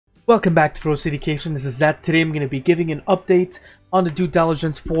Welcome back to Ferocious. This is Zed. Today I'm going to be giving an update on the due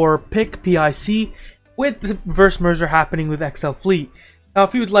diligence for PIC with the reverse merger happening with XL Fleet. Now,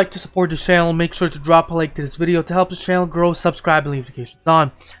 if you would like to support this channel, make sure to drop a like to this video to help this channel grow, subscribe, and leave notifications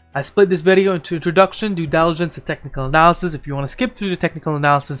on. I split this video into introduction, due diligence, and technical analysis. If you want to skip through the technical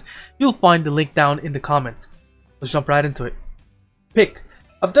analysis, you'll find the link down in the comments. Let's jump right into it. PIC.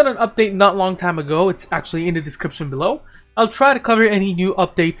 I've done an update not long time ago. It's actually in the description below. I'll try to cover any new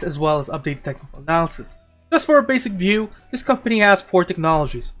updates as well as updated technical analysis. Just for a basic view, this company has 4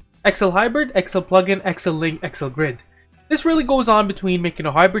 technologies: XL Hybrid, XL Plugin, XL Link, XL Grid. This really goes on between making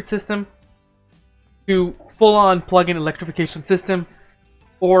a hybrid system to full-on plug-in electrification system,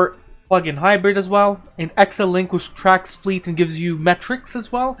 or plug-in hybrid as well, and XL Link, which tracks fleet and gives you metrics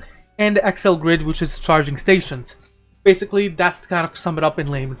as well, and XL Grid, which is charging stations. Basically, that's to kind of sum it up in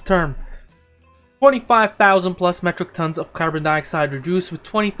layman's term. 25,000 plus metric tons of carbon dioxide reduced, with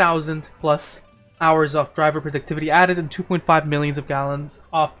 20,000 plus hours of driver productivity added, and 2.5 million of gallons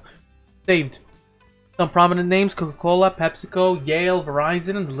of saved. Some prominent names: Coca-Cola, PepsiCo, Yale,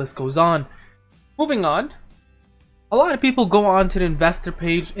 Verizon, and the list goes on. Moving on, a lot of people go on to the investor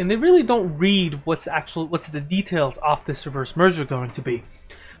page and they really don't read what's the details of this reverse merger going to be.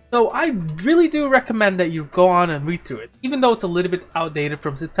 So I really do recommend that you go on and read through it, even though it's a little bit outdated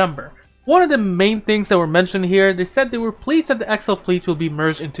from September. One of the main things that were mentioned here, they said they were pleased that the XL fleet will be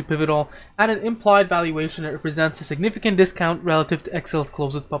merged into Pivotal at an implied valuation that represents a significant discount relative to XL's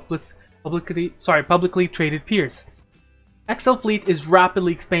closest publicly traded peers. XL fleet is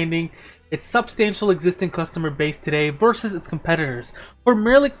rapidly expanding its substantial existing customer base today versus its competitors, for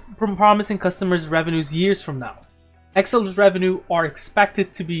merely promising customers revenues years from now. XL's revenue are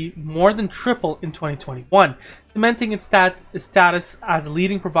expected to be more than triple in 2021, cementing its status as a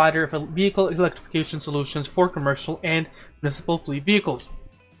leading provider of vehicle electrification solutions for commercial and municipal fleet vehicles.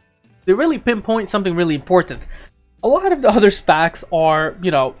 They really pinpoint something really important. A lot of the other SPACs are,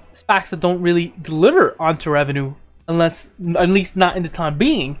 SPACs that don't really deliver onto revenue, unless, at least not in the time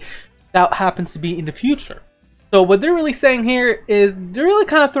being. That happens to be in the future. So what they're really saying here is they're really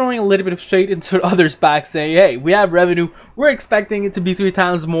kind of throwing a little bit of shade into other SPACs, saying, hey, we have revenue, we're expecting it to be 3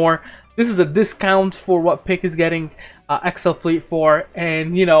 times more. This is a discount for what PIC is getting XL Fleet for,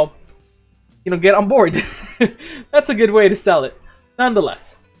 and get on board. That's a good way to sell it.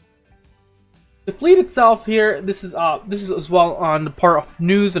 Nonetheless, the fleet itself here, this is as well on the part of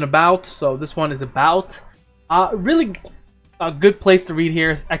news and about. So this one is about really. A good place to read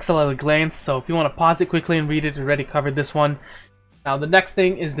here is XL at a glance, so if you want to pause it quickly and read it, I already covered this one. Now the next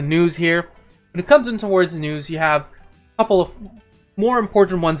thing is the news here. When it comes in towards the news, you have a couple of more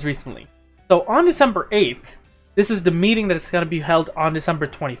important ones recently. So on December 8th, this is the meeting that is going to be held on December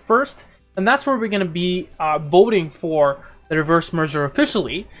 21st, and that's where we're going to be voting for the reverse merger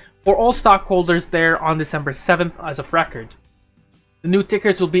officially for all stockholders there on December 7th as of record. The new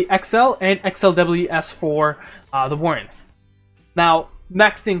tickers will be XL and XLWS for the warrants. Now,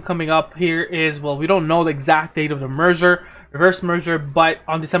 next thing coming up here is, well, we don't know the exact date of the reverse merger, but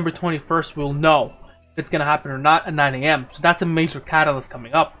on December 21st, we'll know if it's going to happen or not at 9 AM. So that's a major catalyst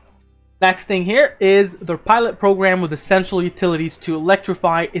coming up. Next thing here is the pilot program with Essential Utilities to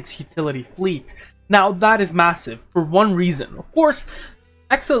electrify its utility fleet. Now, that is massive for one reason. Of course,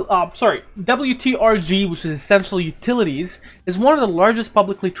 WTRG, which is Essential Utilities, is one of the largest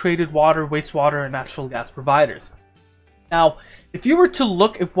publicly traded water, wastewater, and natural gas providers. Now, if you were to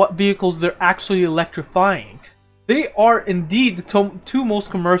look at what vehicles they're actually electrifying, they are indeed the 2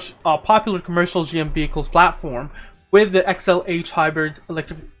 most popular commercial GM vehicles platform with the XLH hybrid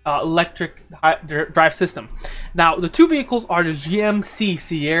electric drive system. Now, the 2 vehicles are the GMC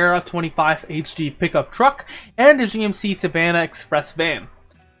Sierra 25 HD pickup truck and the GMC Savannah Express van.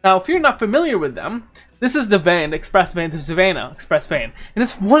 Now, if you're not familiar with them, this is the van, Express van to Savannah Express van, and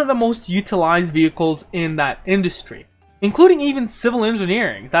it's one of the most utilized vehicles in that industry, including even civil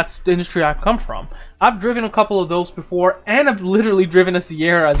engineering. That's the industry I've come from. I've driven a couple of those before, and I've literally driven a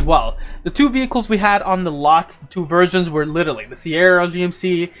Sierra as well. The 2 vehicles we had on the lot, the 2 versions, were literally the Sierra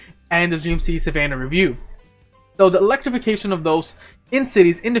GMC and the GMC Savannah Review. So the electrification of those in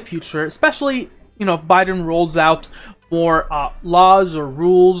cities in the future, especially, if Biden rolls out more laws or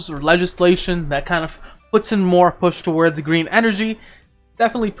rules or legislation that kind of puts in more push towards green energy,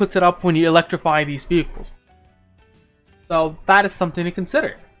 definitely puts it up when you electrify these vehicles. So that is something to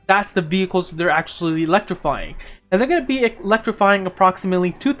consider. That's the vehicles they're actually electrifying. And they're going to be electrifying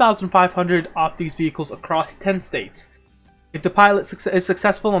approximately 2,500 of these vehicles across 10 states. If the pilot is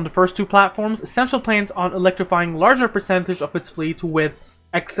successful on the first 2 platforms, Essential plans on electrifying a larger percentage of its fleet with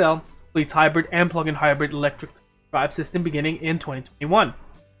XL Fleet's hybrid and plug-in hybrid electric drive system beginning in 2021.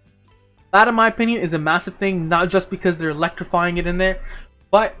 That, in my opinion, is a massive thing, not just because they're electrifying it in there,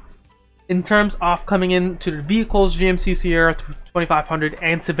 but in terms of coming into the vehicles, GMC Sierra 2500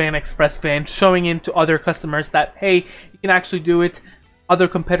 and Savannah Express van, showing in to other customers that, hey, you can actually do it. Other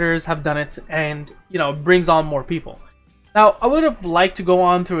competitors have done it, and, you know, brings on more people. Now, I would have liked to go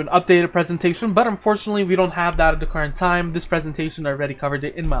on through an updated presentation, but unfortunately, we don't have that at the current time. This presentation, I already covered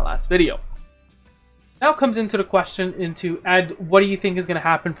it in my last video. Now comes into the question into, Ed, what do you think is going to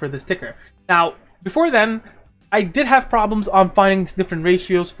happen for this sticker? Now, before then, I did have problems on finding different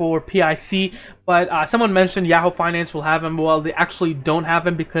ratios for PIC, but someone mentioned Yahoo Finance will have them. Well, they actually don't have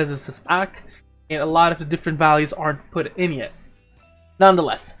them because it's a SPAC, and a lot of the different values aren't put in yet.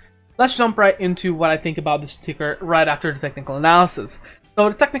 Nonetheless, let's jump right into what I think about this ticker right after the technical analysis. So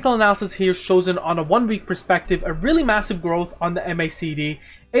the technical analysis here shows it on a 1 week perspective, a really massive growth on the MACD.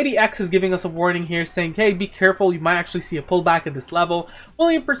 ADX is giving us a warning here saying, hey, be careful, you might actually see a pullback at this level.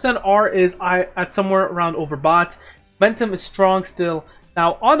 William %R is at somewhere around overbought. Momentum is strong still.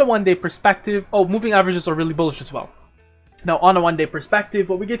 Now on the 1 day perspective, moving averages are really bullish as well. Now on a 1 day perspective,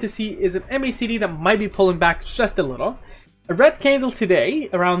 what we get to see is an MACD that might be pulling back just a little. A red candle today,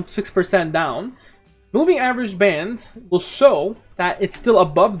 around 6% down. Moving average band will show that it's still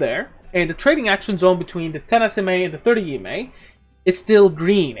above there, and the trading action zone between the 10 SMA and the 30 EMA is still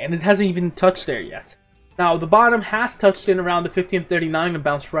green, and it hasn't even touched there yet. Now, the bottom has touched in around the 1539 and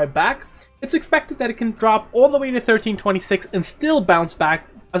bounced right back. It's expected that it can drop all the way to 1326 and still bounce back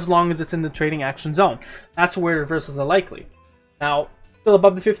as long as it's in the trading action zone. That's where reversals are likely. Now, still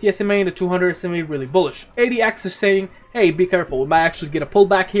above the 50 SMA and the 200 SMA, really bullish. ADX is saying, hey, be careful, we might actually get a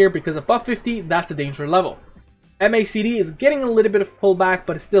pullback here because above 50, that's a danger level. MACD is getting a little bit of pullback,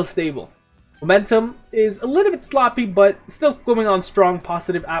 but it's still stable. Momentum is a little bit sloppy, but still going on strong,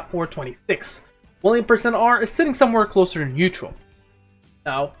 positive at 426. William %R is sitting somewhere closer to neutral.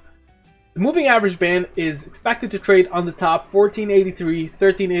 Now, the moving average band is expected to trade on the top, 1483,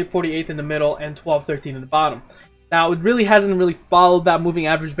 1348 in the middle, and 1213 in the bottom. Now, it really hasn't really followed that moving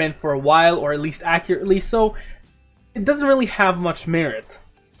average band for a while, or at least accurately, so it doesn't really have much merit.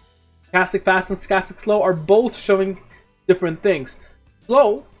 Stochastic fast and stochastic slow are both showing different things.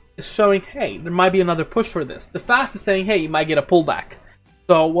 Slow is showing, hey, there might be another push for this. The fast is saying, hey, you might get a pullback.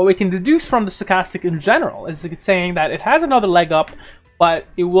 So what we can deduce from the stochastic in general is it's saying that it has another leg up, but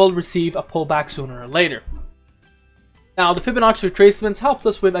it will receive a pullback sooner or later. Now, the Fibonacci retracements helps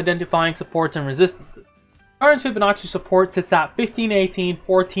us with identifying supports and resistances. Current Fibonacci support sits at 1518,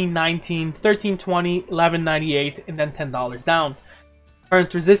 1419, 1320, 1198, and then $10 down.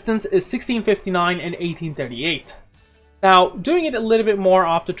 Current resistance is 1659 and 1838. Now, doing it a little bit more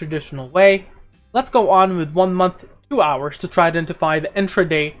off the traditional way, let's go on with 1 month, 2 hours to try to identify the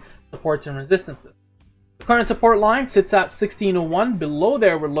intraday supports and resistances. The current support line sits at 1601. Below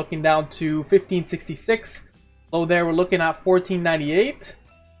there, we're looking down to 1566. Below there, we're looking at 1498,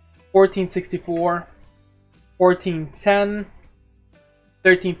 1464, 1410,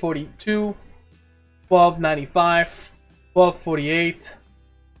 1342, 1295, 1248,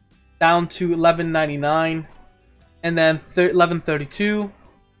 down to 1199, and then 1132,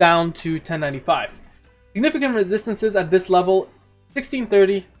 down to 1095. Significant resistances at this level,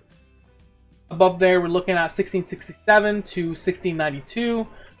 1630. Above there, we're looking at 1667 to 1692,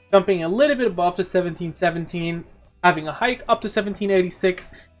 jumping a little bit above to 1717, having a hike up to 1786,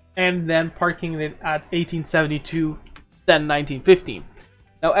 and then parking it at 1872, then 1915.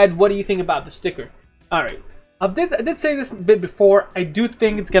 Now, Ed, what do you think about the sticker? Alright, I did say this a bit before. I do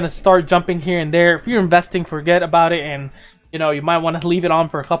think it's going to start jumping here and there. If you're investing, forget about it, and you know, you might want to leave it on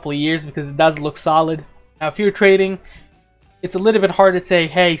for a couple of years because it does look solid. Now, if you're trading, it's a little bit hard to say,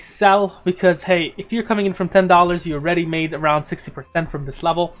 hey, sell, because, hey, if you're coming in from $10, you already made around 60% from this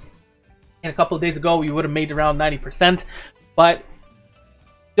level. And a couple of days ago, you would have made around 90%. But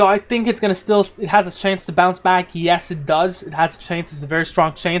do I think it's going to still, it has a chance to bounce back? Yes, it does. It has a chance. It's a very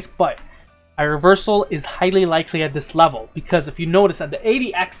strong chance, but a reversal is highly likely at this level, because if you notice at the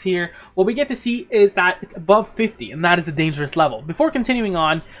 80x here, what we get to see is that it's above 50, and that is a dangerous level. Before continuing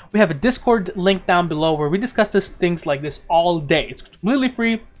on, we have a Discord link down below where we discuss things like this all day. It's completely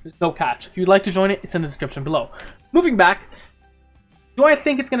free. There's no catch. If you'd like to join it, it's in the description below. Moving back, do I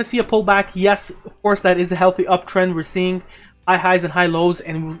think it's going to see a pullback? Yes, of course, that is a healthy uptrend. We're seeing high highs and high lows,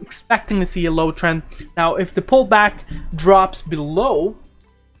 and we're expecting to see a low trend. Now, if the pullback drops below,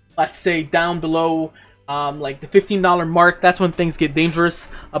 let's say down below like the $15 mark, that's when things get dangerous.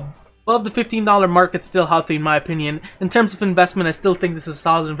 Above the $15 mark, it's still healthy in my opinion. In terms of investment, I still think this is a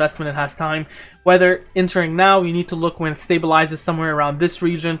solid investment. It has time. Whether entering now, you need to look when it stabilizes somewhere around this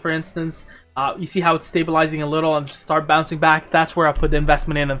region, for instance. You see how it's stabilizing a little and start bouncing back. That's where I put the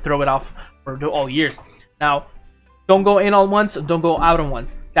investment in and throw it off for all years. Now, don't go in on once, don't go out on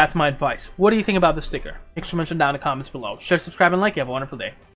once. That's my advice. What do you think about the sticker? Make sure to mention down in the comments below. Share, subscribe, and like. You have a wonderful day.